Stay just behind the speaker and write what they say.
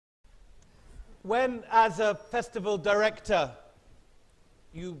When, as a festival director,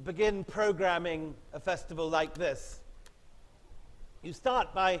 you begin programming a festival like this, you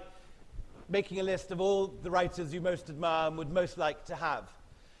start by making a list of all the writers you most admire and would most like to have.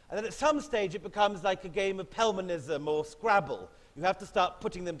 And then at some stage it becomes like a game of Pelmanism or Scrabble. You have to start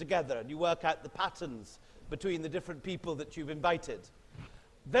putting them together, and you work out the patterns between the different people that you've invited.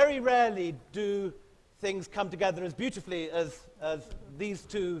 Very rarely do things come together as beautifully as these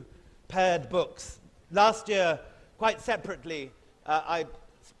two paired books. Last year, quite separately, I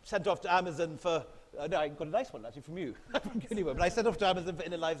sent off to Amazon for, no, I got a nice one actually from you, from Coolie Woman, but I sent off to Amazon for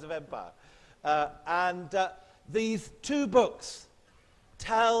Inner Lives of Empire. These two books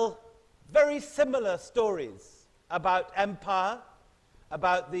tell very similar stories about empire,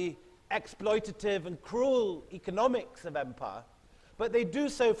 about the exploitative and cruel economics of empire, but they do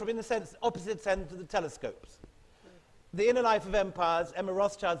so from, in a sense, opposite ends of the telescopes. The Inner Life of Empires, Emma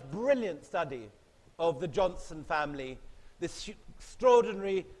Rothschild's brilliant study of the Johnson family, this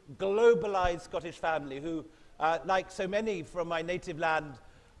extraordinary globalized Scottish family who, like so many from my native land,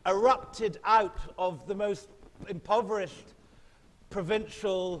 erupted out of the most impoverished,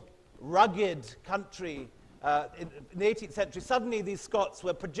 provincial, rugged country in the 18th century. Suddenly these Scots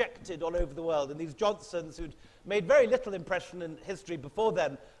were projected all over the world, and these Johnsons, who'd made very little impression in history before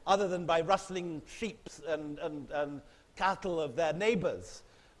then, other than by rustling sheep and cattle of their neighbors,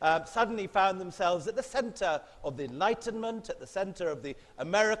 suddenly found themselves at the center of the Enlightenment, at the center of the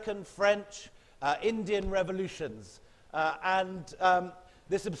American, French, Indian revolutions.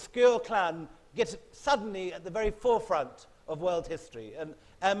 This obscure clan gets suddenly at the very forefront of world history. And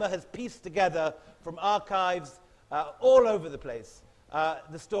Emma has pieced together from archives all over the place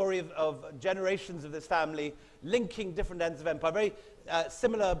the story of generations of this family linking different ends of empire. Very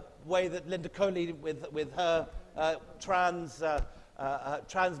similar way that Linda Coley with her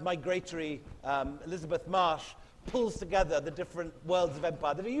transmigratory Elizabeth Marsh pulls together the different worlds of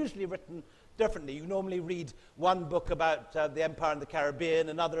empire that are usually written differently. You normally read one book about the empire in the Caribbean,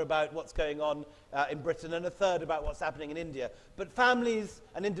 another about what's going on in Britain, and a third about what's happening in India. But families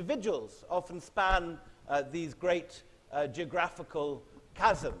and individuals often span these great geographical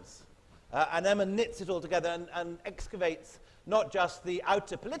chasms. And Emma knits it all together and excavates not just the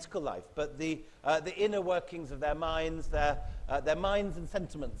outer political life, but the inner workings of their minds and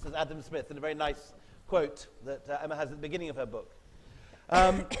sentiments, as Adam Smith, in a very nice quote that Emma has at the beginning of her book.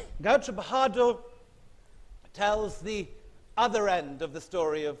 Gaiutra Bahadur tells the other end of the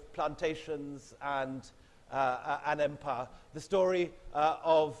story of plantations and empire, the story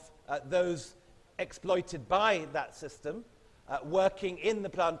of those exploited by that system, working in the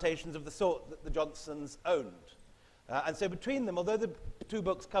plantations of the sort that the Johnsons owned. And so between them, although the two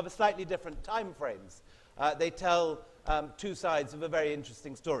books cover slightly different time frames, they tell two sides of a very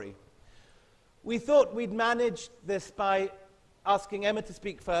interesting story. We thought we'd manage this by asking Emma to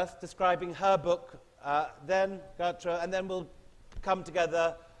speak first, describing her book, then Gaiutra, and then we'll come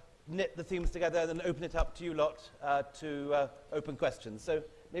together, knit the themes together, and then open it up to you lot to open questions. So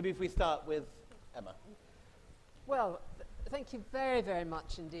maybe if we start with Emma. Well, thank you very, very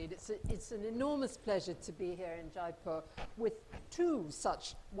much indeed. It's an enormous pleasure to be here in Jaipur with two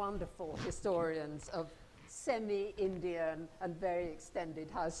such wonderful historians of semi-Indian and very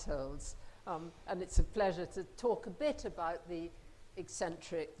extended households. And it's a pleasure to talk a bit about the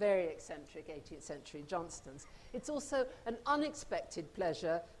eccentric, very eccentric 18th century Johnstons. It's also an unexpected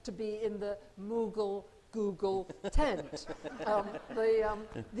pleasure to be in the Mughal Google tent.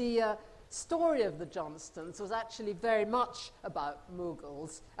 The story of the Johnstons was actually very much about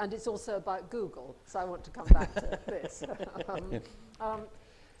Mughals, and it's also about Google, so I want to come back to this.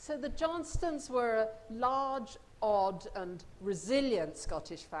 So the Johnstons were a large, odd, and resilient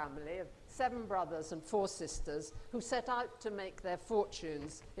Scottish family of 7 brothers and 4 sisters who set out to make their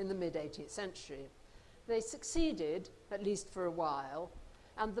fortunes in the mid-18th century. They succeeded, at least for a while,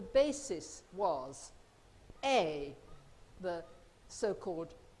 and the basis was A, the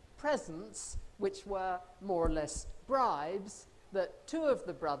so-called presents, which were more or less bribes that 2 of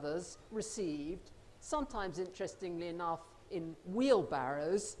the brothers received, sometimes interestingly enough in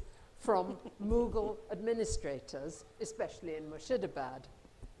wheelbarrows, from Mughal administrators, especially in Murshidabad.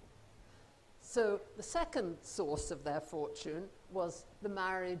 So the second source of their fortune was the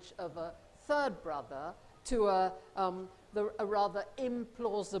marriage of a 3rd brother to a rather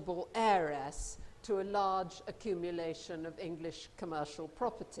implausible heiress to a large accumulation of English commercial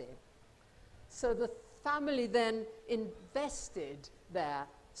property. So the family then invested their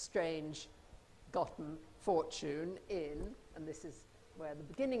strange gotten fortune in, and this is where the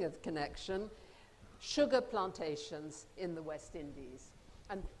beginning of the connection, sugar plantations in the West Indies.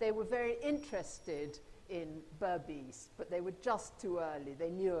 And they were very interested in Berbice, but they were just too early. They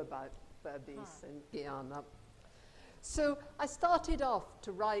knew about Berbice and Guyana. So I started off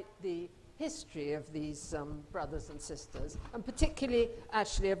to write the history of these brothers and sisters, and particularly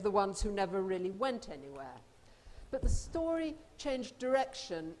actually of the ones who never really went anywhere. But the story changed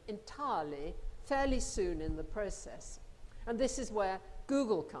direction entirely fairly soon in the process. And this is where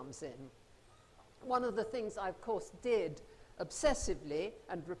Google comes in. One of the things I, of course, did obsessively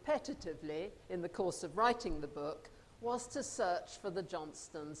and repetitively in the course of writing the book was to search for the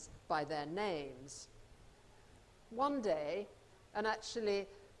Johnstons by their names. One day, and actually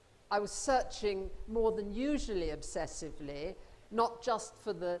I was searching more than usually obsessively, not just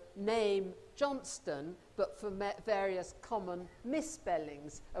for the name Johnston, but for various common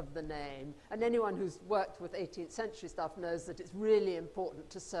misspellings of the name. And anyone who's worked with 18th century stuff knows that it's really important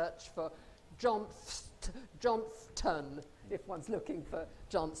to search for Johnston if one's looking for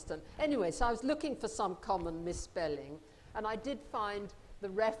Johnston. Anyway, so I was looking for some common misspelling, and I did find the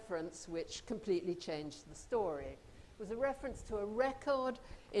reference which completely changed the story. It was a reference to a record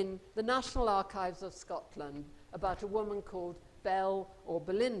in the National Archives of Scotland about a woman called Belle or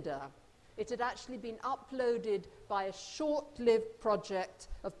Belinda. It had actually been uploaded by a short-lived project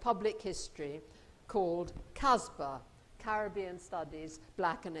of public history called CASBA, Caribbean Studies,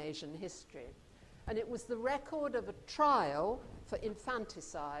 Black and Asian History. And it was the record of a trial for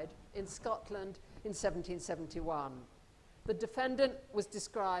infanticide in Scotland in 1771. The defendant was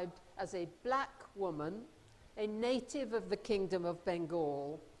described as a black woman, a native of the Kingdom of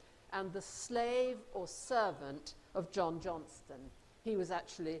Bengal, and the slave or servant of John Johnston. He was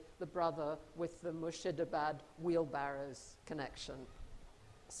actually the brother with the Murshidabad wheelbarrows connection.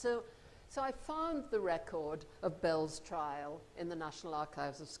 So I found the record of Belle's trial in the National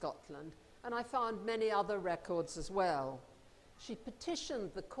Archives of Scotland, and I found many other records as well. She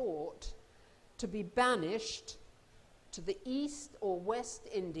petitioned the court to be banished to the East or West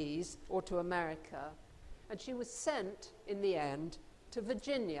Indies or to America, and she was sent, in the end, to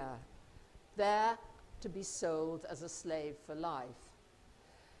Virginia, there to be sold as a slave for life.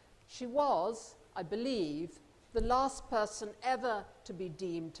 She was, I believe, the last person ever to be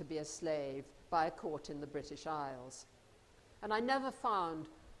deemed to be a slave by a court in the British Isles. And I never found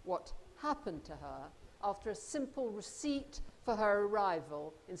what happened to her after a simple receipt for her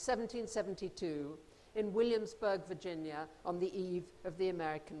arrival in 1772 in Williamsburg, Virginia, on the eve of the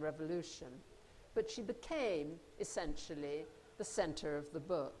American Revolution. But she became, essentially, the center of the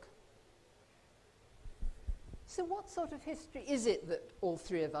book. So what sort of history is it that all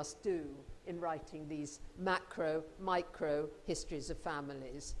three of us do in writing these macro, micro histories of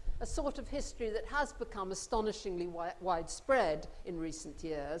families? A sort of history that has become astonishingly widespread in recent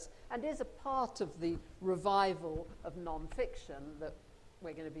years and is a part of the revival of non-fiction that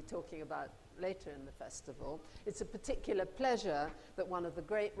we're going to be talking about later in the festival. It's a particular pleasure that one of the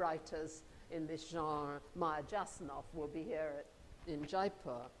great writers in this genre, Maya Jasanoff, will be here in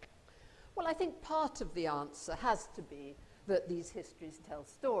Jaipur. Well, I think part of the answer has to be that these histories tell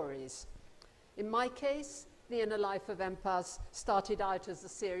stories. In my case, The Inner Life of Empires started out as a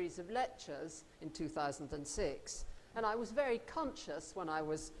series of lectures in 2006, and I was very conscious when I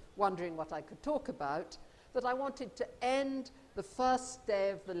was wondering what I could talk about that I wanted to end the first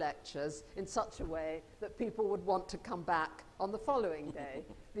day of the lectures in such a way that people would want to come back on the following day,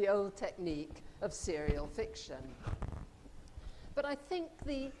 the old technique of serial fiction. But I think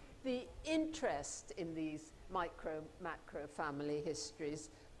the interest in these micro-macro family histories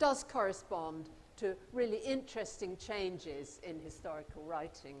does correspond to really interesting changes in historical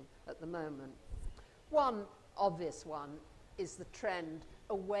writing at the moment. One obvious one is the trend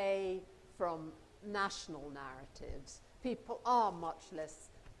away from national narratives. People are much less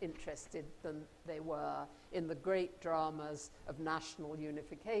interested than they were in the great dramas of national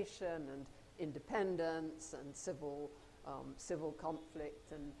unification and independence and civil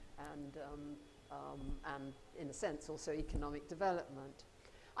conflict and in a sense also economic development.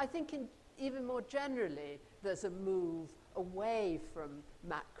 I think even more generally there's a move away from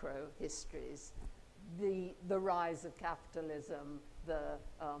macro histories, the rise of capitalism, the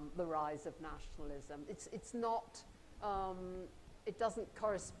rise of nationalism. It's not, it doesn't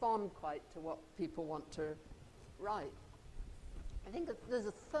correspond quite to what people want to write. I think that there's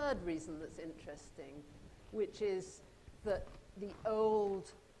a third reason that's interesting, which is that the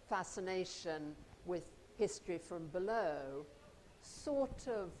old fascination with history from below sort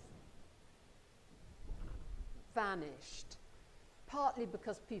of vanished, partly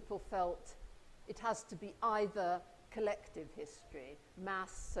because people felt it has to be either collective history,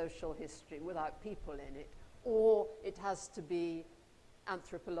 mass social history without people in it, or it has to be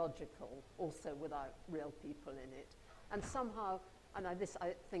anthropological, also without real people in it. And somehow, and I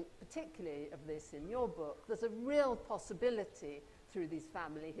think particularly of this in your book, there's a real possibility through these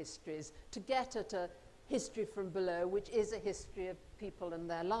family histories to get at a history from below, which is a history of people and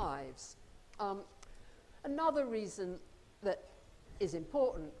their lives. Another reason that is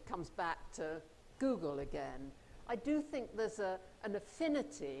important comes back to Google again. I do think there's an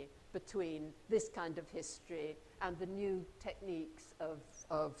affinity between this kind of history and the new techniques of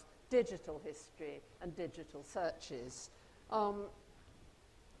digital history and digital searches. A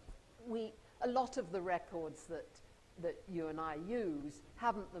lot of the records that you and I use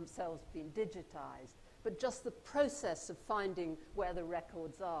haven't themselves been digitized, but just the process of finding where the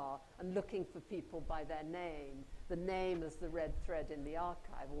records are and looking for people by their name, the name as the red thread in the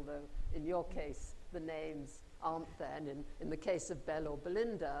archive, although in your case the names aren't there, and in the case of Belle or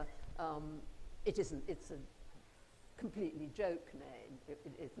Belinda, it isn't, it's a completely joke name, it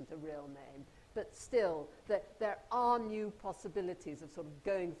isn't a real name. But still, there are new possibilities of sort of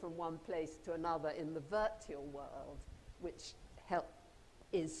going from one place to another in the virtual world, which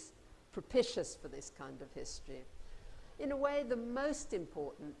is propitious for this kind of history. In a way, the most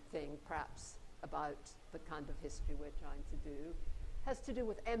important thing, perhaps, about the kind of history we're trying to do has to do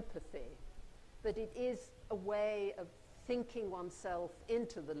with empathy, that it is a way of thinking oneself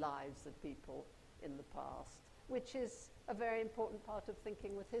into the lives of people in the past, which is a very important part of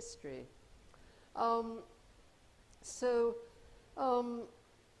thinking with history.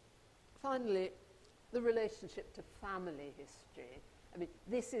 Finally, the relationship to family history. I mean,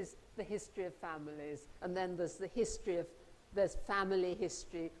 this is the history of families, and then there's family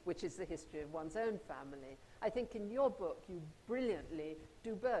history, which is the history of one's own family. I think in your book, you brilliantly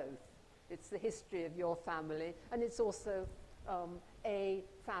do both. It's the history of your family, and it's also a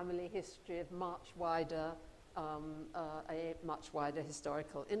family history of much wider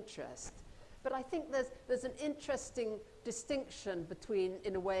historical interest. But I think there's an interesting distinction between,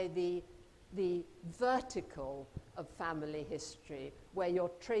 in a way, the vertical of family history, where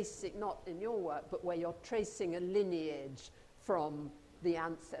you're tracing, not in your work, but where you're tracing a lineage from the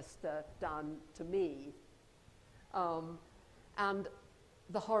ancestor down to me, and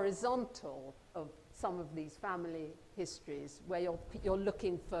the horizontal of some of these family histories, where you're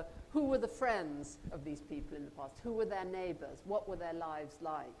looking for who were the friends of these people in the past, who were their neighbors, what were their lives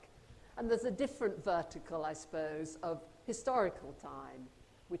like. And there's a different vertical, I suppose, of historical time,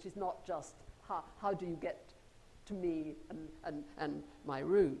 which is not just how do you get to me and my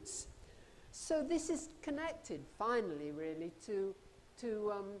roots. So this is connected, finally, really, to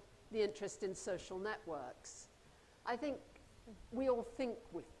the interest in social networks. I think we all think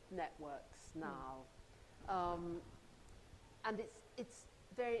with networks now, and it's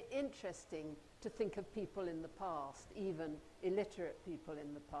very interesting to think of people in the past, even illiterate people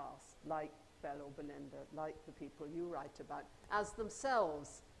in the past, like Belle or Belinda, like the people you write about, as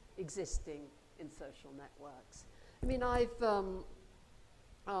themselves existing in social networks. I mean,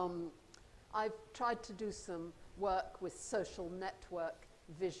 I've tried to do some work with social network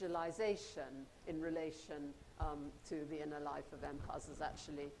visualization in relation to the Inner Life of Empires. There's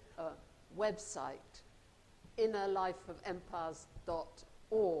actually a website,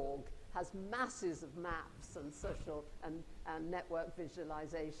 innerlifeofempires.org, has masses of maps and social and network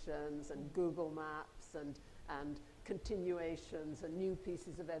visualizations and Google Maps and continuations and new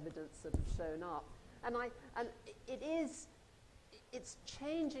pieces of evidence that have shown up. And it's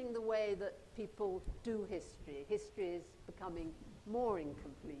changing the way that people do history. History is becoming more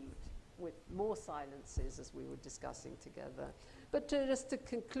incomplete with more silences, as we were discussing together. But just to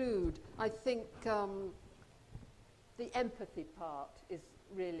conclude, I think the empathy part is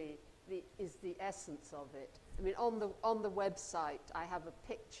really the essence of it. I mean, on the website, I have a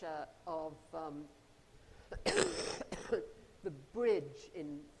picture of the bridge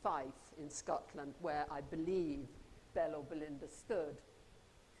in Fife in Scotland, where I believe Belle or Belinda stood.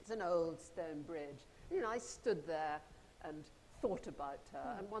 It's an old stone bridge. You know, I stood there and thought about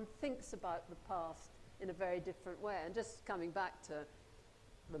her, and one thinks about the past in a very different way. And just coming back to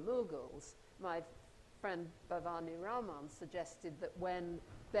the Mughals, my friend Bhavani Raman suggested that when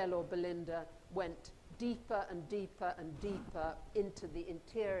Belle or Belinda went deeper and deeper and deeper into the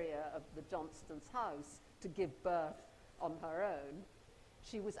interior of the Johnstons' house to give birth on her own,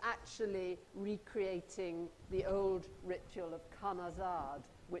 she was actually recreating the old ritual of Khanazad,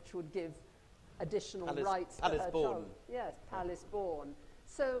 which would give additional rights to her child. Yes, palace born.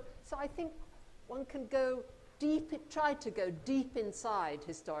 So I think one can go deep, try to go deep inside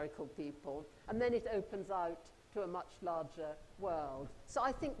historical people, and then it opens out to a much larger world. So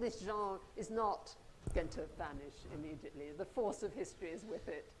I think this genre is not going to vanish immediately. The force of history is with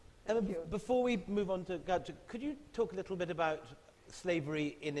it. Before we move on to Gaiutra, could you talk a little bit about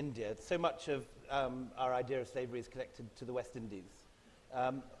slavery in India? So much of our idea of slavery is connected to the West Indies.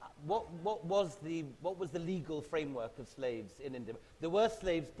 What was the legal framework of slaves in India? There were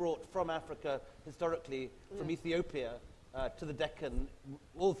slaves brought from Africa historically, from Ethiopia to the Deccan,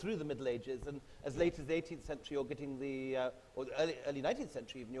 all through the Middle Ages, and as late as the 18th century, you're getting or the early 19th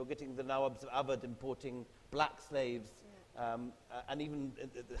century even, you're getting the Nawabs of Awadh importing black slaves, and even in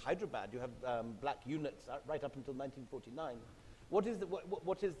Hyderabad, you have black eunuchs right up until 1949. What is the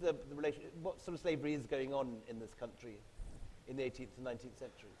relation? What sort of slavery is going on in this country in the 18th and 19th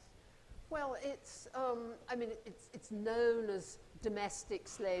centuries? Well, it's known as domestic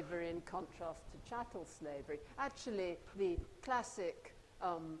slavery in contrast to chattel slavery. Actually, the classic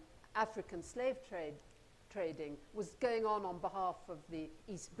African slave trading was going on behalf of the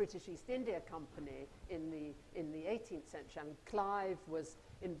British East India Company in the 18th century. I mean, Clive was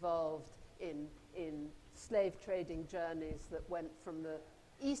involved in slave trading journeys that went from the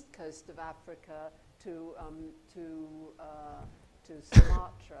east coast of Africa to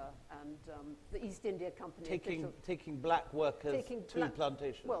Sumatra, and the East India Company taking black workers to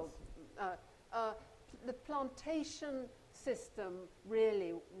plantations. Well, the plantation system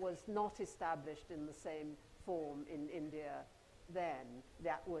really was not established in the same form in India then.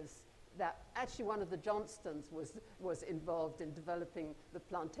 That actually one of the Johnstons was involved in developing the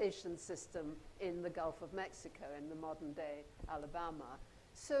plantation system in the Gulf of Mexico, in the modern day Alabama.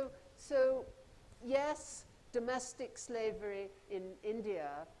 So yes, domestic slavery in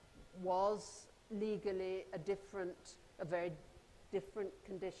India was legally a very different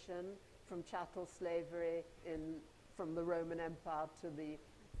condition from chattel slavery from the Roman Empire to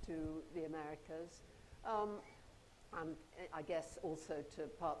the Americas, and I guess also to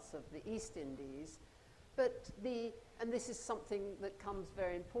parts of the East Indies. But and this is something that comes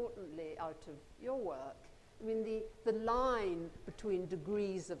very importantly out of your work. I mean, the line between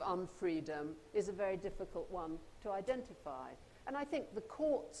degrees of unfreedom is a very difficult one to identify. And I think the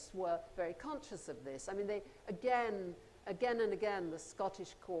courts were very conscious of this. I mean, they, again and again, the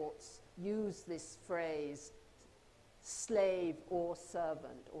Scottish courts use this phrase, slave or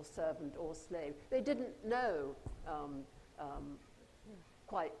servant or slave. They didn't know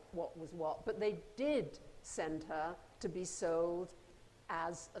quite what was what, but they did send her to be sold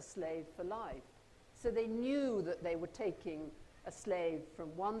as a slave for life. So they knew that they were taking a slave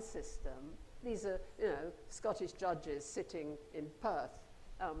from one system. These are, Scottish judges sitting in Perth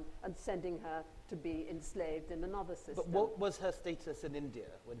and sending her to be enslaved in another system. But what was her status in India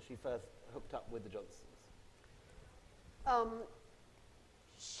when she first hooked up with the Johnsons?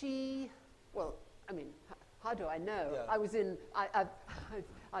 How do I know? Yeah.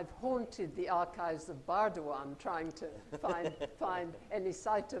 I've haunted the archives of Bardhawan trying to find any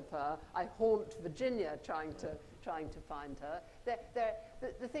sight of her. I haunt Virginia trying to find her.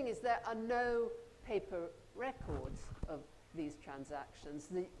 The thing is, there are no paper records of these transactions.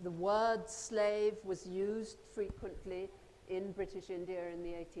 The word slave was used frequently in British India in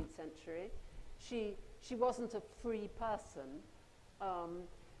the 18th century. She wasn't a free person.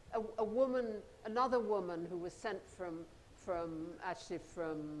 Another woman who was sent from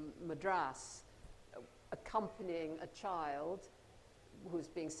Madras, accompanying a child who was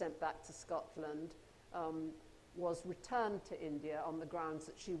being sent back to Scotland, was returned to India on the grounds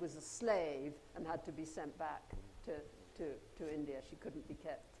that she was a slave and had to be sent back to India. She couldn't be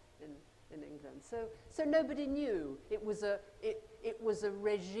kept in England. So nobody knew. It was a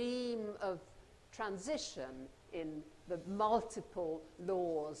regime of transition in the multiple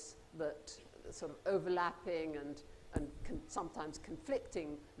laws that sort of overlapping and sometimes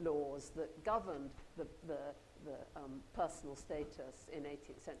conflicting laws that governed the personal status in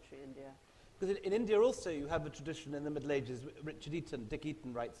 18th century India. Because in India also you have a tradition in the Middle Ages. Dick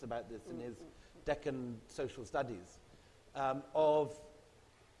Eaton writes about this in his Deccan Social Studies, of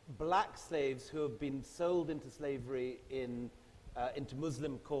black slaves who have been sold into slavery into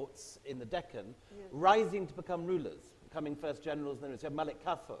Muslim courts in the Deccan, rising to become rulers, becoming first generals. Then you have Malik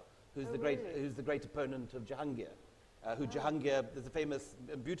Kafur, who's the great opponent of Jahangir. There's a famous,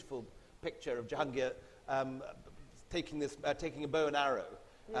 beautiful picture of Jahangir taking a bow and arrow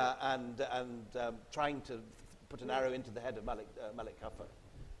and trying to put an arrow into the head of Malik Kafur.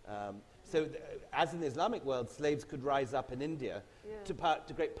 So, as in the Islamic world, slaves could rise up in India to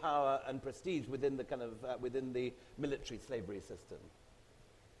great power and prestige within the within the military slavery system.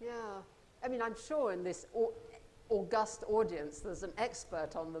 Yeah, I mean, I'm sure in this august audience, there's an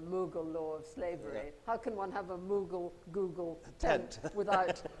expert on the Mughal law of slavery. Yeah. How can one have a Mughal Google tent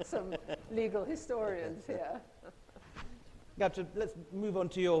without some legal historians here? Gaiutra, let's move on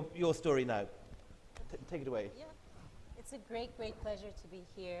to your story now. Take it away. Yeah, it's a great, great pleasure to be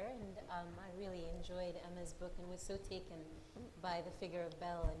here, and I really enjoyed Emma's book and was so taken by the figure of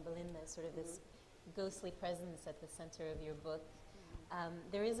Belle and Belinda, sort of this ghostly presence at the center of your book.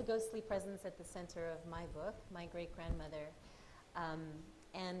 There is a ghostly presence at the center of my book, my great-grandmother,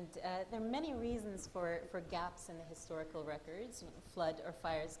 and there are many reasons for gaps in the historical records. You know, flood or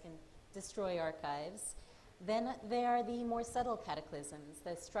fires can destroy archives. Then there are the more subtle cataclysms,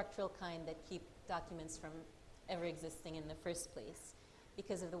 the structural kind that keep documents from ever existing in the first place,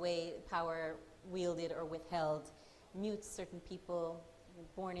 because of the way power wielded or withheld mutes certain people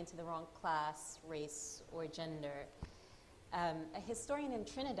born into the wrong class, race, or gender. A historian in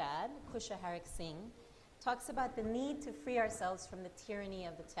Trinidad, Kusha Harik Singh, talks about the need to free ourselves from the tyranny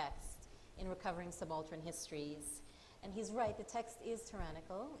of the text in recovering subaltern histories. And he's right, the text is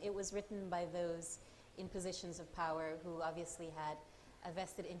tyrannical. It was written by those in positions of power who obviously had a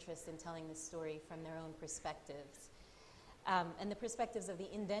vested interest in telling the story from their own perspectives. And the perspectives of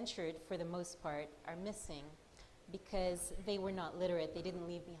the indentured, for the most part, are missing because they were not literate. They didn't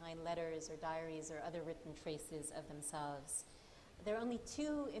leave behind letters or diaries or other written traces of themselves. There are only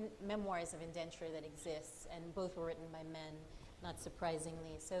two memoirs of indenture that exist, and both were written by men, not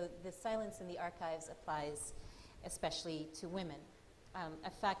surprisingly. So the silence in the archives applies especially to women, a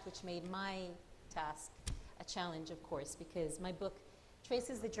fact which made my task a challenge, of course, because my book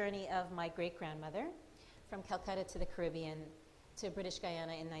traces the journey of my great-grandmother from Calcutta to the Caribbean to British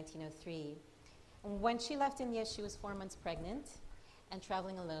Guyana in 1903. And when she left India, she was 4 months pregnant and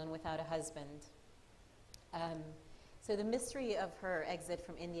traveling alone without a husband. So the mystery of her exit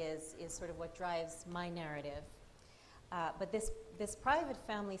from India is sort of what drives my narrative. But this private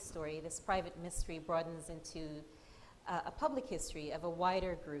family story, this private mystery broadens into a public history of a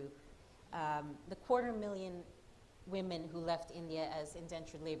wider group, the 250,000 women who left India as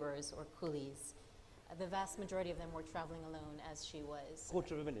indentured laborers or coolies. The vast majority of them were traveling alone, as she was.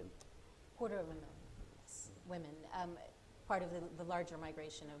 250,000. 250,000, yes, women. Part of the larger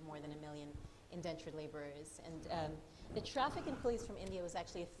migration of more than 1 million indentured laborers. And the traffic in coolies from India was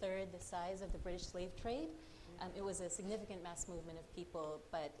actually a third the size of the British slave trade. It was a significant mass movement of people,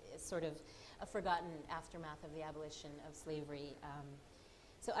 but it's sort of a forgotten aftermath of the abolition of slavery.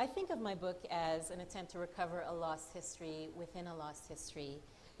 So I think of my book as an attempt to recover a lost history within a lost history,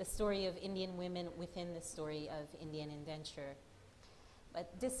 the story of Indian women within the story of Indian indenture.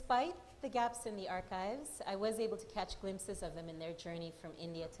 But despite the gaps in the archives, I was able to catch glimpses of them in their journey from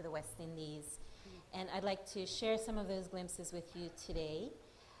India to the West Indies. And I'd like to share some of those glimpses with you today.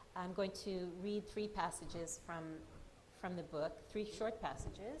 I'm going to read 3 passages from the book, 3 short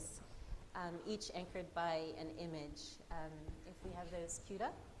passages, each anchored by an image. If we have those queued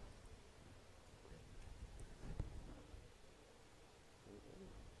up.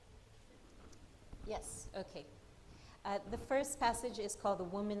 Yes, okay. The first passage is called The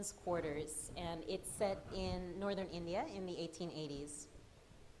Woman's Quarters, and it's set in northern India in the 1880s.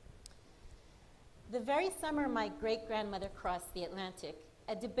 The very summer my great-grandmother crossed the Atlantic,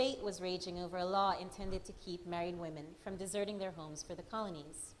 a debate was raging over a law intended to keep married women from deserting their homes for the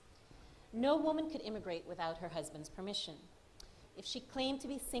colonies. No woman could immigrate without her husband's permission. If she claimed to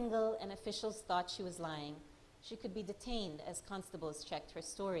be single and officials thought she was lying, she could be detained as constables checked her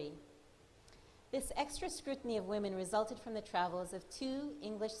story. This extra scrutiny of women resulted from the travels of 2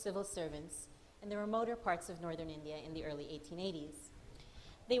 English civil servants in the remoter parts of northern India in the early 1880s.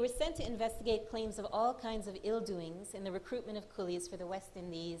 They were sent to investigate claims of all kinds of ill-doings in the recruitment of coolies for the West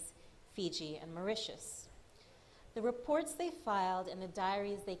Indies, Fiji, and Mauritius. The reports they filed and the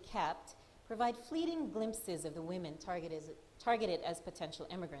diaries they kept provide fleeting glimpses of the women targeted as potential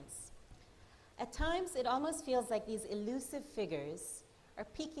immigrants. At times, it almost feels like these elusive figures are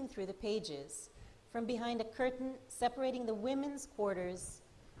peeking through the pages from behind a curtain separating the women's quarters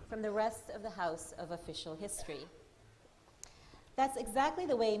from the rest of the house of official history. That's exactly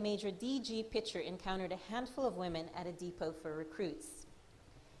the way Major D.G. Pitcher encountered a handful of women at a depot for recruits.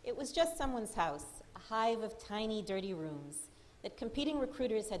 It was just someone's house, a hive of tiny, dirty rooms that competing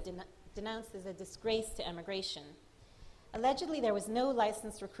recruiters had denounced as a disgrace to emigration. Allegedly, there was no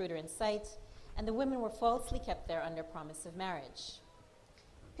licensed recruiter in sight, and the women were falsely kept there under promise of marriage.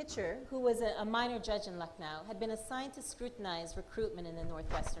 Pitcher, who was a minor judge in Lucknow, had been assigned to scrutinize recruitment in the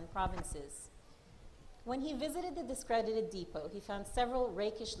northwestern provinces. When he visited the discredited depot, he found several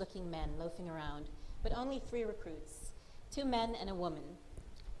rakish-looking men loafing around, but only 3 recruits, 2 men and a woman.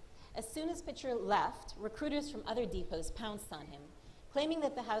 As soon as Pitcher left, recruiters from other depots pounced on him, claiming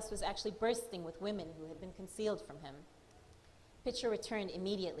that the house was actually bursting with women who had been concealed from him. Pitcher returned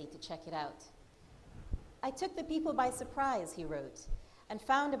immediately to check it out. "I took the people by surprise," he wrote, "and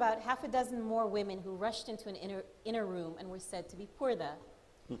found about half a dozen more women who rushed into an inner room and were said to be purda.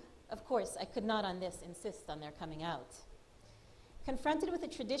 Of course, I could not on this insist on their coming out." Confronted with a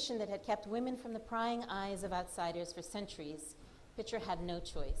tradition that had kept women from the prying eyes of outsiders for centuries, Pitcher had no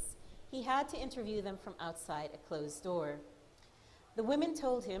choice. He had to interview them from outside a closed door. The women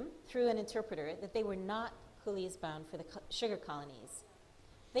told him, through an interpreter, that they were not coolies bound for the sugar colonies.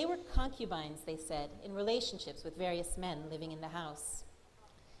 They were concubines, they said, in relationships with various men living in the house.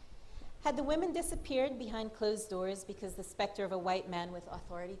 Had the women disappeared behind closed doors because the specter of a white man with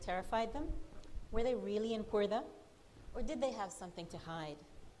authority terrified them? Were they really in purda? Or did they have something to hide?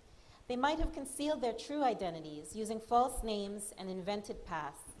 They might have concealed their true identities using false names and invented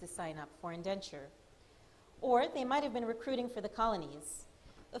pasts to sign up for indenture. Or they might have been recruiting for the colonies.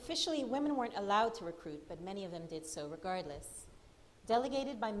 Officially, women weren't allowed to recruit, but many of them did so regardless.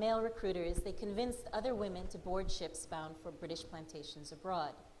 Delegated by male recruiters, they convinced other women to board ships bound for British plantations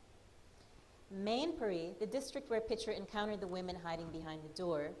abroad. Mainpuri, the district where Pitcher encountered the women hiding behind the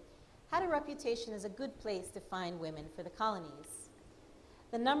door, had a reputation as a good place to find women for the colonies.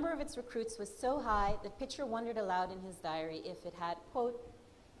 The number of its recruits was so high that Pitcher wondered aloud in his diary if it had, quote,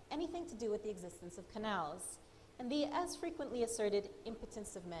 anything to do with the existence of canals and the as frequently asserted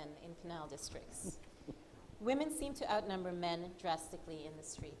impotence of men in canal districts. Women seem to outnumber men drastically in the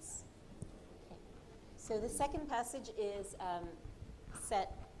streets. Okay. So the second passage is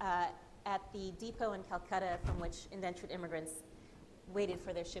set at the depot in Calcutta from which indentured immigrants waited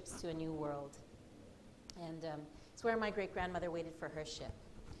for their ships to a new world. And it's where my great-grandmother waited for her ship.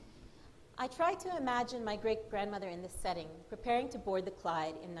 I tried to imagine my great-grandmother in this setting, preparing to board the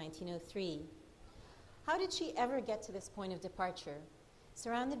Clyde in 1903. How did she ever get to this point of departure,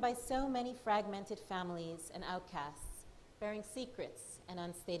 surrounded by so many fragmented families and outcasts, bearing secrets and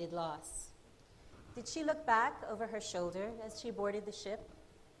unstated loss? Did she look back over her shoulder as she boarded the ship?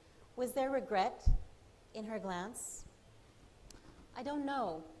 Was there regret in her glance? I don't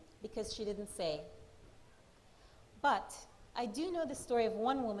know, because she didn't say. But I do know the story of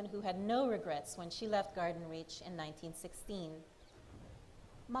one woman who had no regrets when she left Garden Reach in 1916.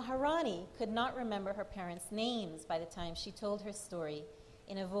 Maharani could not remember her parents' names by the time she told her story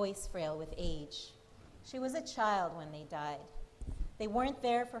in a voice frail with age. She was a child when they died. They weren't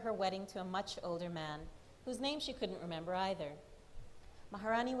there for her wedding to a much older man, whose name she couldn't remember either.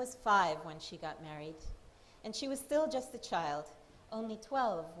 Maharani was 5 when she got married, and she was still just a child, only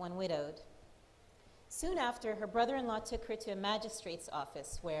 12 when widowed. Soon after, her brother-in-law took her to a magistrate's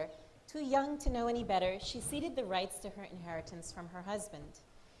office where, too young to know any better, she ceded the rights to her inheritance from her husband.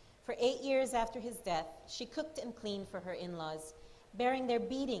 For 8 years after his death, she cooked and cleaned for her in-laws, bearing their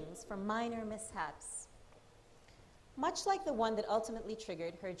beatings for minor mishaps, much like the one that ultimately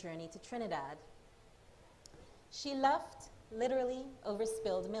triggered her journey to Trinidad. She left, literally, over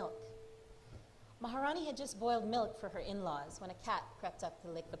spilled milk. Maharani had just boiled milk for her in-laws when a cat crept up to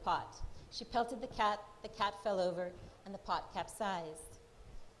lick the pot. She pelted the cat fell over, and the pot capsized.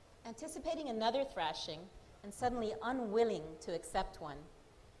 Anticipating another thrashing, and suddenly unwilling to accept one,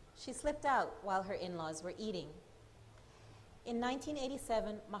 she slipped out while her in-laws were eating. In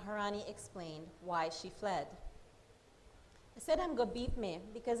 1987, Maharani explained why she fled. I said, I'm going to beat me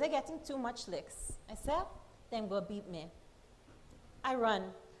because they're getting too much licks. I said, them go beat me. I run,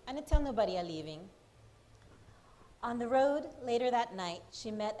 and I tell nobody I'm leaving. On the road, later that night,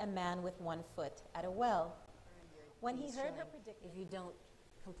 she met a man with 1 foot at a well. When he heard her predict, if you don't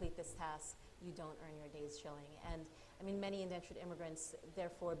complete this task, you don't earn your day's shilling. And I mean, many indentured immigrants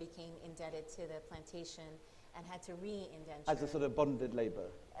therefore became indebted to the plantation and had to re-indenture. As a sort of bonded labor.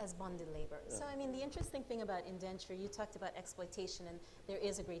 As bonded labor. Yeah. So I mean, the interesting thing about indenture, you talked about exploitation, and there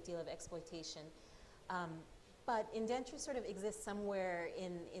is a great deal of exploitation. But indenture sort of exists somewhere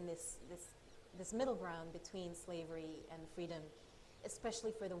in this middle ground between slavery and freedom,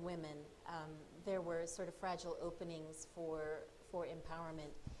 especially for the women. There were sort of fragile openings for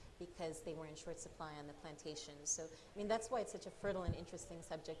empowerment because they were in short supply on the plantations. So, I mean, that's why it's such a fertile and interesting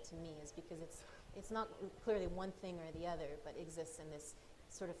subject to me, is because it's not clearly one thing or the other, but exists in this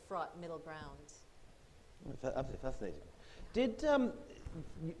sort of fraught middle ground. Absolutely fascinating. Did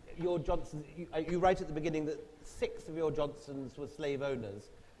your Johnsons, you write at the beginning that 6 of your Johnsons were slave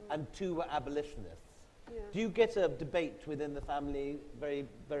owners and 2 were abolitionists. Yeah. Do you get a debate within the family very,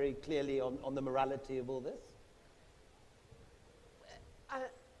 very clearly on the morality of all this?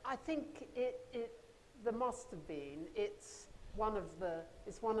 I think there must have been. It's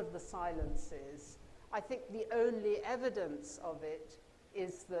it's one of the silences. I think the only evidence of it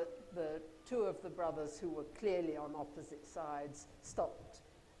is that the two of the brothers who were clearly on opposite sides stopped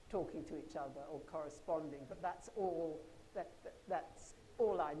talking to each other or corresponding, but that's all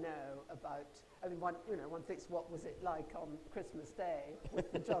I know about. I mean, one thinks, what was it like on Christmas Day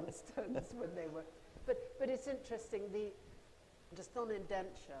with the Johnstons when they were, but it's interesting, just on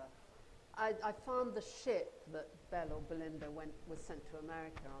indenture, I found the ship that Belle or Belinda was sent to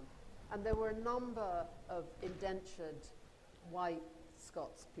America on, and there were a number of indentured white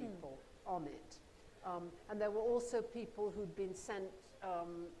Scots people on it. And there were also people who'd been sent,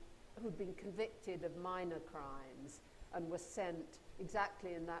 who'd been convicted of minor crimes and were sent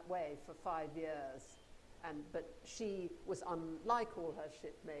exactly in that way for 5 years. But she was unlike all her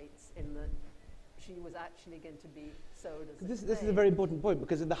shipmates in that she was actually going to be sold as a slave. This is a very important point,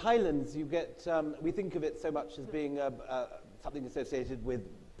 because in the Highlands you get, we think of it so much as being something associated with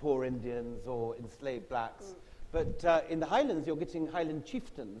poor Indians or enslaved blacks. But in the Highlands, you're getting Highland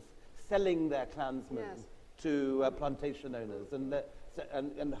chieftains selling their clansmen to plantation owners,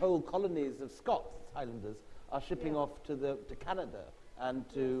 and whole colonies of Scots, Highlanders, are shipping off to Canada and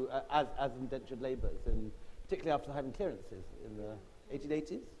to as indentured labourers, particularly after the Highland clearances in the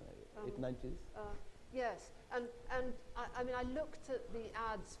 1880s, 1890s. Yes, and I mean, I looked at the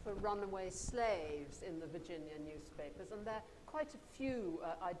ads for runaway slaves in the Virginia newspapers, and there are quite a few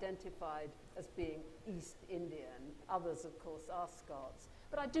identified as being East Indian. Others, of course, are Scots.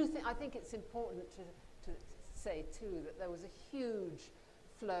 But I think it's important to say too that there was a huge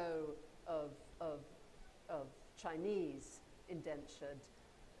flow of Chinese indentured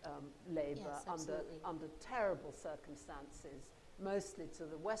labour under terrible circumstances, mostly to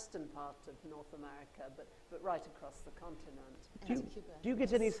the western part of North America, but right across the continent. Do you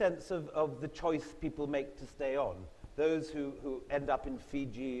get any sense of the choice people make to stay on? Those who end up in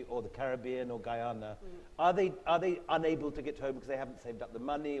Fiji or the Caribbean or Guyana, are they unable to get home because they haven't saved up the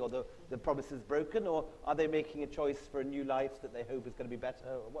money or the promise is broken, or are they making a choice for a new life that they hope is going to be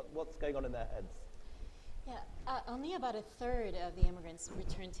better? What's going on in their heads? Yeah, only about a third of the immigrants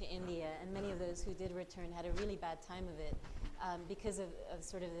returned to India, and many of those who did return had a really bad time of it because of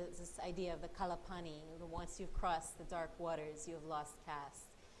sort of this idea of the Kalapani. Once you've crossed the dark waters, you have lost caste.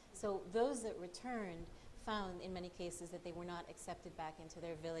 So those that returned found in many cases that they were not accepted back into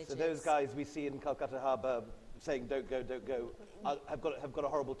their villages. So those guys we see in Calcutta harbour saying don't go, have got a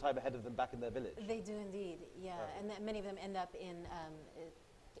horrible time ahead of them back in their village. They do indeed, yeah. And many of them end up in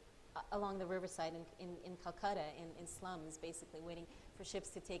along the riverside in Calcutta, in slums, basically waiting for ships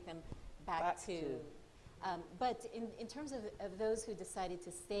to take them back to. But in terms of those who decided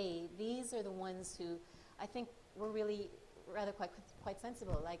to stay, these are the ones who I think were really rather quite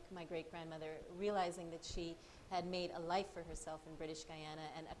sensible, like my great-grandmother, realizing that she had made a life for herself in British Guyana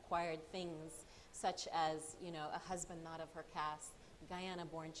and acquired things such as, a husband not of her caste,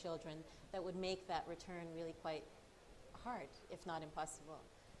 Guyana-born children, that would make that return really quite hard, if not impossible.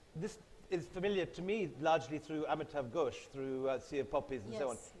 This is familiar to me largely through Amitav Ghosh, through Sea of Poppies and so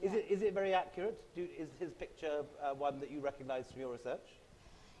on. Is it very accurate? Is his picture one that you recognize from your research?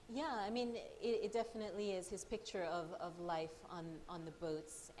 Yeah, I mean, it definitely is his picture of life on the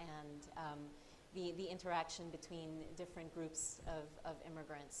boats and the interaction between different groups of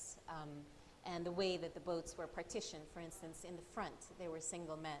immigrants and the way that the boats were partitioned. For instance, in the front, there were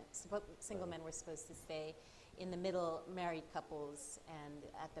single men. Single men were supposed to stay. In the middle, married couples, and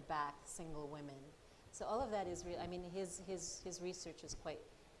at the back, single women. So all of that is real. I mean, his research is quite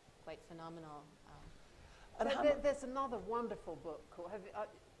phenomenal. There's another wonderful book called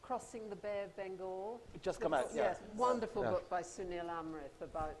Crossing the Bay of Bengal. It just come out, Yes, wonderful book by Sunil Amrith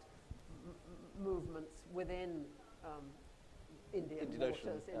about movements within Indian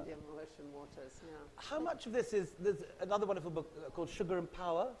Ocean waters. Yeah. How much of this is, there's another wonderful book called Sugar and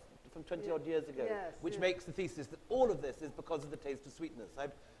Power from 20 odd years ago, which makes the thesis that all of this is because of the taste of sweetness.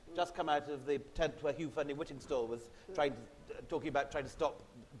 I've just come out of the tent where Hugh Fearnley-Whittingstall was talking about trying to stop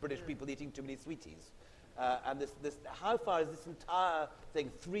British people eating too many sweeties. And how far is this entire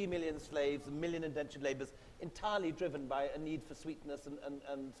thing, 3 million slaves, 1 million indentured labourers, entirely driven by a need for sweetness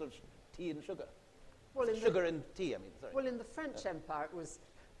and sort of tea and sugar? Well, sugar and tea, I mean, sorry. Well, in the French Empire, it was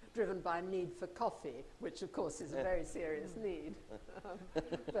driven by a need for coffee, which, of course, is a very serious need.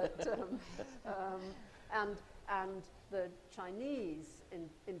 And the Chinese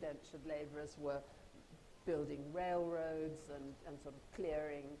indentured labourers were building railroads and sort of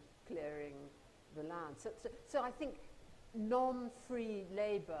clearing the land. So I think non-free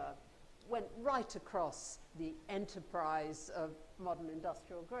labour went right across the enterprise of modern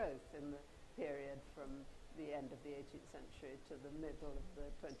industrial growth in the period from the end of the 18th century to the middle of the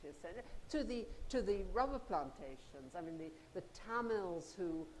 20th century, to the rubber plantations. I mean, the Tamils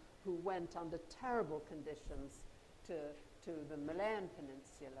who went under terrible conditions to the Malayan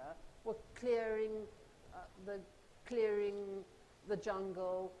Peninsula were clearing the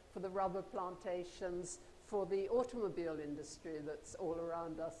jungle for the rubber plantations, for the automobile industry that's all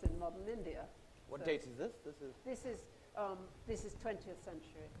around us in modern India. What date is this? This is 20th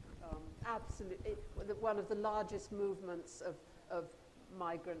century. Absolutely, one of the largest movements of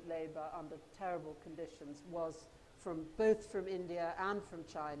migrant labor under terrible conditions was both from India and from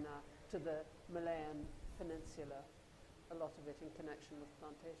China to the Malayan Peninsula, a lot of it in connection with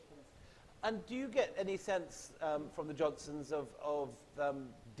plantations. And do you get any sense from the Johnsons of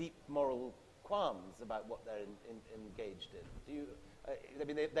deep moral qualms about what they're engaged in? Do you? I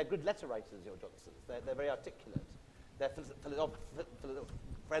mean, they're good letter writers, your Johnsons. They're very articulate. They're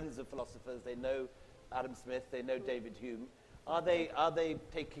friends of philosophers. They know Adam Smith. They know David Hume. Are they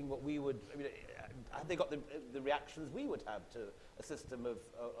taking what we would? I mean, have they got the reactions we would have to a system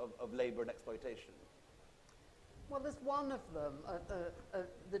of labour and exploitation? Well, there's one of them,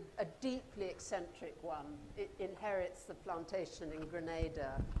 a deeply eccentric one. It inherits the plantation in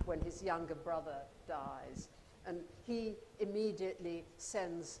Grenada when his younger brother dies. And he immediately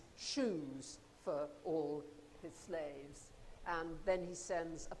sends shoes for all his slaves. And then he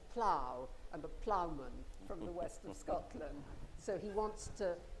sends a plough and a ploughman from the west of Scotland. So he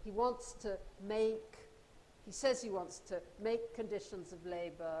says he wants to make conditions of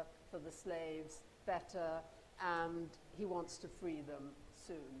labour for the slaves better, and he wants to free them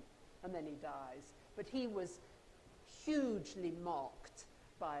soon, and then he dies. But he was hugely mocked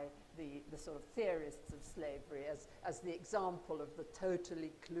by the sort of theorists of slavery as the example of the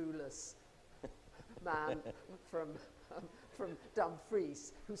totally clueless man from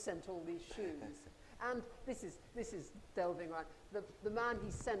Dumfries who sent all these shoes. And this is delving right. The man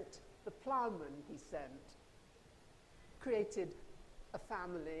he sent, the ploughman he sent, created a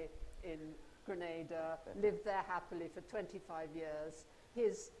family in Grenada, lived there happily for 25 years.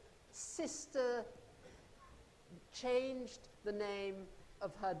 His sister changed the name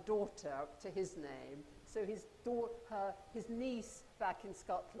of her daughter to his name. So his niece back in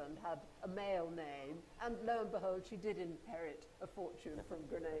Scotland had a male name, and lo and behold, she did inherit a fortune from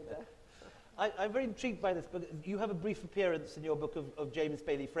Grenada. I'm very intrigued by this book. You have a brief appearance in your book of James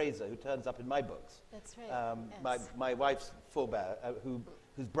Bailey Fraser, who turns up in my books. That's right. Yes. My wife's forebear,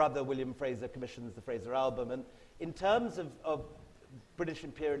 whose brother, William Fraser, commissions the Fraser album. And in terms of British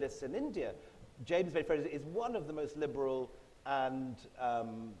imperialists in India, James Bailey Fraser is one of the most liberal and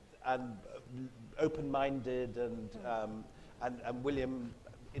open-minded, and William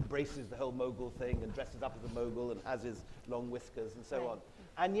embraces the whole Mughal thing and dresses up as a Mughal and has his long whiskers and so on.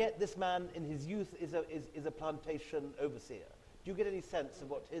 And yet this man in his youth is a plantation overseer. Do you get any sense of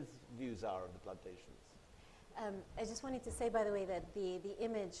what his views are of the plantations? I just wanted to say, by the way, that the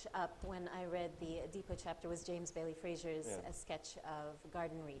image up when I read the Depot chapter was James Bailey Fraser's sketch of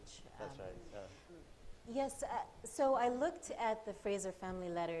Garden Reach. That's right. Yeah. Yes, so I looked at the Fraser family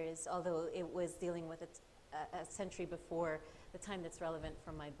letters, although it was dealing with a century before the time that's relevant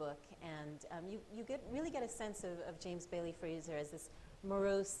for my book, and you really get a sense of James Bailey Fraser as this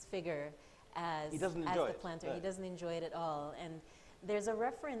morose figure as the planter. Right. He doesn't enjoy it at all. And there's a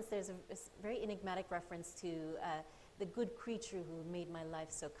very enigmatic reference to the good creature who made my life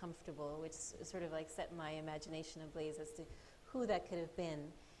so comfortable, which sort of like set my imagination ablaze as to who that could have been.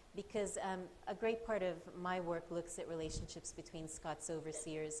 Because a great part of my work looks at relationships between Scots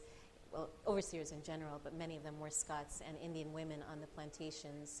overseers, well, overseers in general, but many of them were Scots and Indian women on the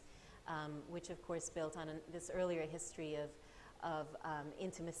plantations, which of course built on this earlier history of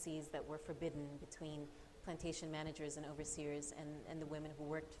intimacies that were forbidden between plantation managers and overseers and the women who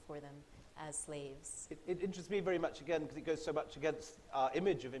worked for them as slaves. It interests me very much, again, because it goes so much against our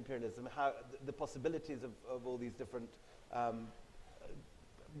image of imperialism, how the possibilities of all these different...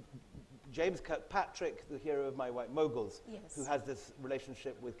 James Kirkpatrick, the hero of My White Moguls, who has this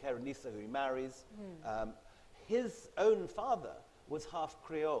relationship with Kerenisa, who he marries. His own father was half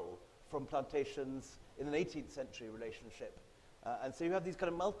Creole from plantations in an 18th century relationship. And so you have these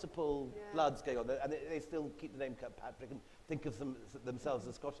kind of multiple bloods going on, and they still keep the name Kirkpatrick and think of themselves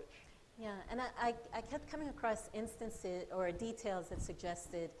as Scottish. Yeah, and I kept coming across instances or details that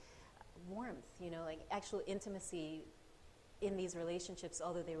suggested warmth, like actual intimacy in these relationships,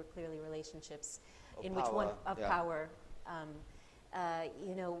 although they were clearly relationships in which one of power.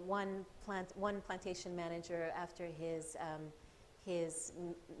 One plantation manager, after his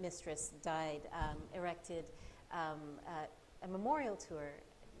mistress died, erected a memorial to her,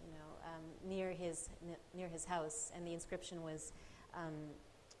 near his house, and the inscription was,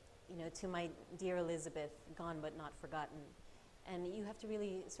 you know, to my dear Elizabeth, gone but not forgotten. And you have to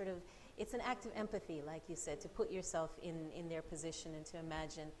really sort of, it's an act of empathy, like you said, to put yourself in their position and to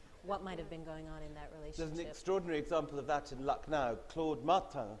imagine what might have been going on in that relationship. There's an extraordinary example of that in Lucknow. Claude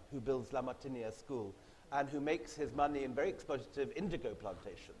Martin, who builds La Martiniere School, and who makes his money in very exploitative indigo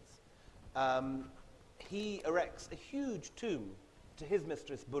plantations. He erects a huge tomb to his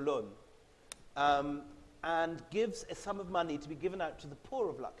mistress, Boulogne, and gives a sum of money to be given out to the poor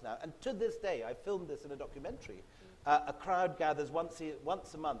of Lucknow. And to this day, I filmed this in a documentary, a crowd gathers once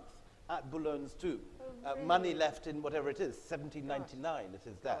a month at Boulogne's tomb. Really? Money left in whatever it is, 1799 at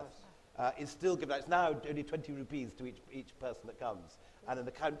his death, is still given out. It's now only 20 rupees to each person that comes. And an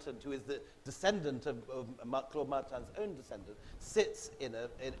accountant who is the descendant of Claude Martin's own descendant sits in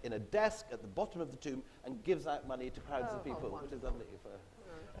a desk at the bottom of the tomb and gives out money to crowds of people, which is lovely.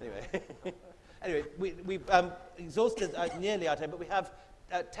 Anyway, anyway, we've exhausted nearly our time, but we have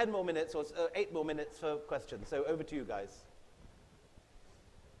 10 more minutes or 8 more minutes for questions. So over to you guys.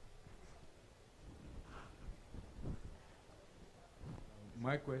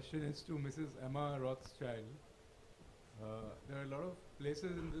 My question is to Mrs. Emma Rothschild. There are a lot of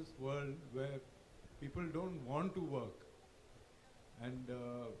places in this world where people don't want to work. And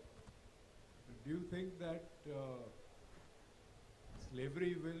do you think that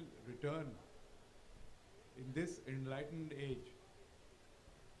slavery will return in this enlightened age?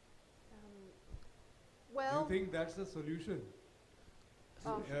 Well, do you think that's the solution?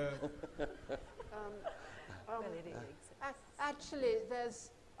 Actually,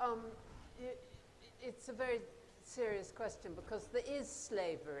 there's, it's a very serious question because there is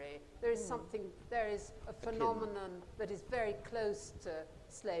slavery. There is something, there is a phenomenon that is very close to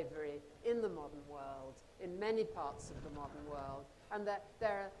slavery in the modern world, in many parts of the modern world. And that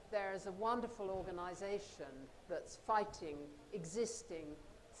there is a wonderful organization that's fighting existing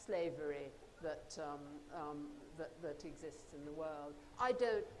slavery that exists in the world.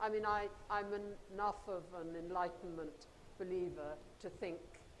 I'm enough of an Enlightenment believer to think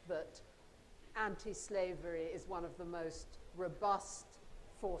that anti-slavery is one of the most robust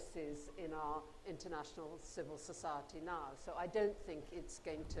forces in our international civil society now. So I don't think it's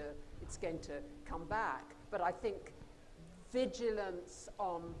going to come back. But I think vigilance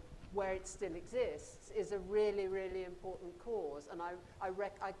on where it still exists is a really, really important cause. And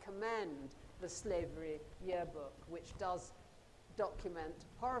I commend the Slavery Yearbook, which does document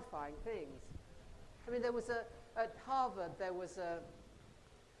horrifying things. I mean, at Harvard, there was for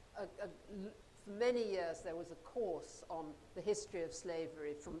many years, there was a course on the history of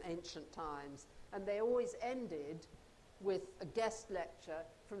slavery from ancient times, and they always ended with a guest lecture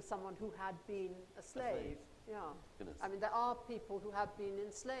from someone who had been a slave. Yeah. Goodness. I mean, there are people who have been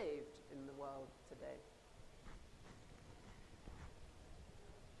enslaved in the world today.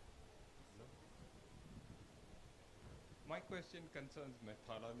 My question concerns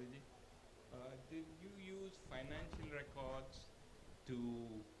methodology. Did you use financial records to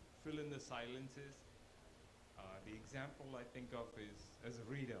fill in the silences? The example I think of is, as a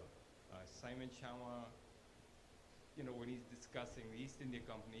reader, Simon Sharma, you know, when he's discussing the East India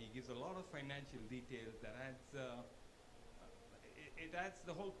Company, he gives a lot of financial details that adds, it adds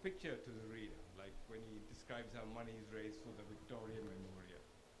the whole picture to the reader, like when he describes how money is raised for the Victoria Memorial.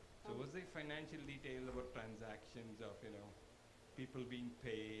 So was there financial detail about transactions of, you know, people being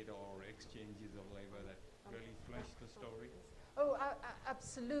paid or exchanges of labor that really fleshed the story? Oh,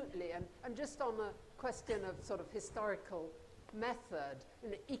 absolutely. And just on a question of sort of historical method, you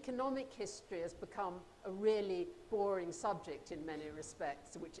know, economic history has become a really boring subject in many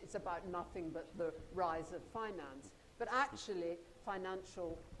respects, which is about nothing but the rise of finance. But actually,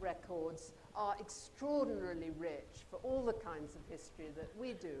 financial records are extraordinarily rich for all the kinds of history that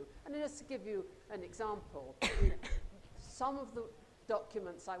we do. And just to give you an example, some of the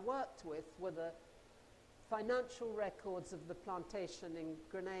documents I worked with were the financial records of the plantation in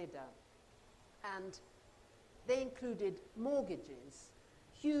Grenada. And they included mortgages,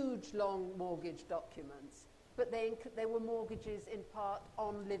 huge, long mortgage documents, but they were mortgages in part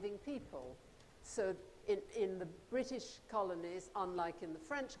on living people. So in the British colonies, unlike in the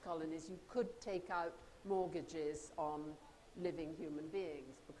French colonies, you could take out mortgages on living human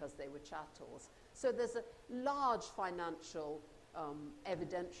beings because they were chattels. So there's a large financial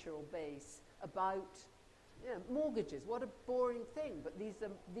evidential base about mortgages. What a boring thing, but these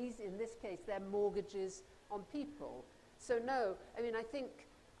in this case, they're mortgages on people. So no, I mean, I think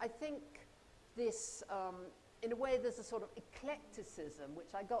this, in a way, there's a sort of eclecticism,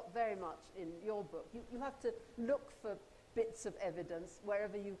 which I got very much in your book. You have to look for bits of evidence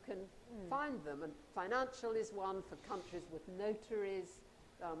wherever you can find them. And financial is one for countries with notaries.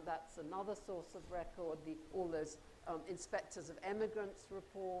 That's another source of record. All those inspectors of emigrants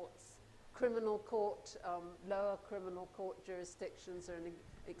reports. Criminal court, lower criminal court jurisdictions are an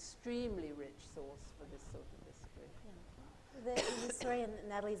extremely rich source for this sort of history. Yeah. The historian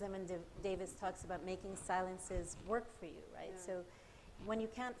Natalie Zeman-Davis talks about making silences work for you, right? Yeah. So when you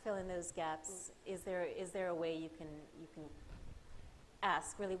can't fill in those gaps, is there a way you can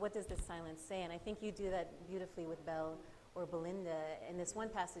ask, really, what does this silence say? And I think you do that beautifully with Belle or Belinda in this one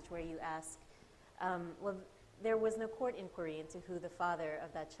passage where you ask, well, there was no court inquiry into who the father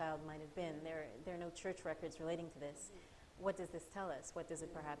of that child might have been. There are no church records relating to this. What does this tell us? What does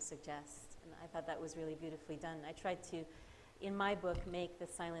it perhaps suggest? And I thought that was really beautifully done. I tried to, in my book, make the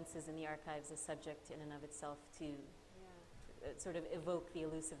silences in the archives a subject in and of itself to sort of evoke the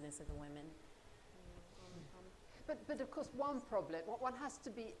elusiveness of the women. But of course, one problem, one has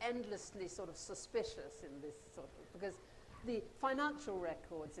to be endlessly sort of suspicious in this sort of, because the financial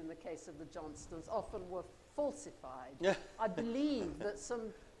records in the case of the Johnstons often were falsified. Yeah. I believe that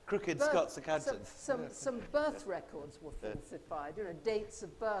some Crooked Scots accountants. some birth records were falsified. You know, dates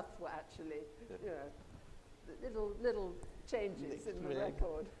of birth were actually, you know, little changes in the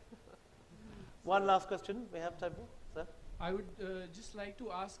record. One last question we have time for, sir. I would just like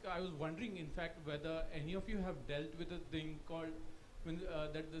to ask, I was wondering, in fact, whether any of you have dealt with a thing called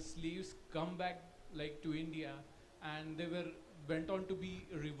that the slaves come back like to India and they went on to be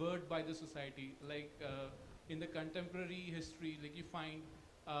revered by the society. Like in the contemporary history, like you find,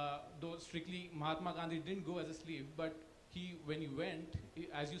 though strictly Mahatma Gandhi didn't go as a slave, but when he went,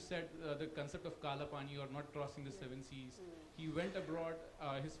 as you said, the concept of Kalapani or not crossing the seven seas, he went abroad,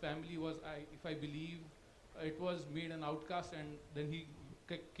 his family was, if I believe, it was made an outcast, and then he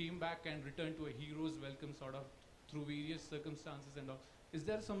came back and returned to a hero's welcome sort of through various circumstances and all. Is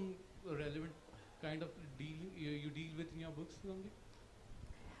there some relevant kind of dealing you deal with in your books, Gandhi?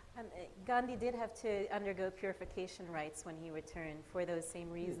 Gandhi did have to undergo purification rites when he returned for those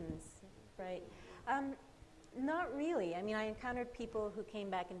same reasons, right? Not really. I mean, I encountered people who came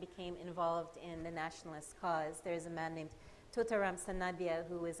back and became involved in the nationalist cause. There's a man named Totaram Sanadia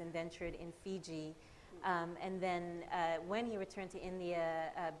who was indentured in Fiji, and then when he returned to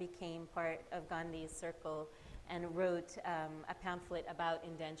India, became part of Gandhi's circle and wrote a pamphlet about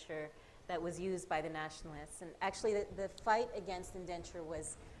indenture that was used by the nationalists. And actually, the fight against indenture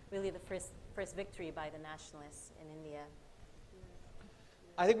was really the first victory by the nationalists in India.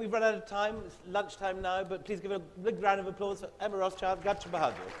 I think we've run out of time. It's lunchtime now, but please give a big round of applause for Emma Rothschild, Gaiutra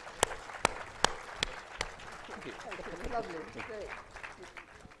Bahadur. Thank you. Lovely, great.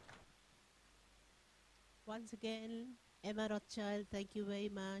 Once again, Emma Rothschild, thank you very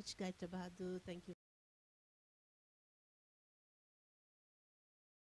much. Gaiutra Bahadur, thank you.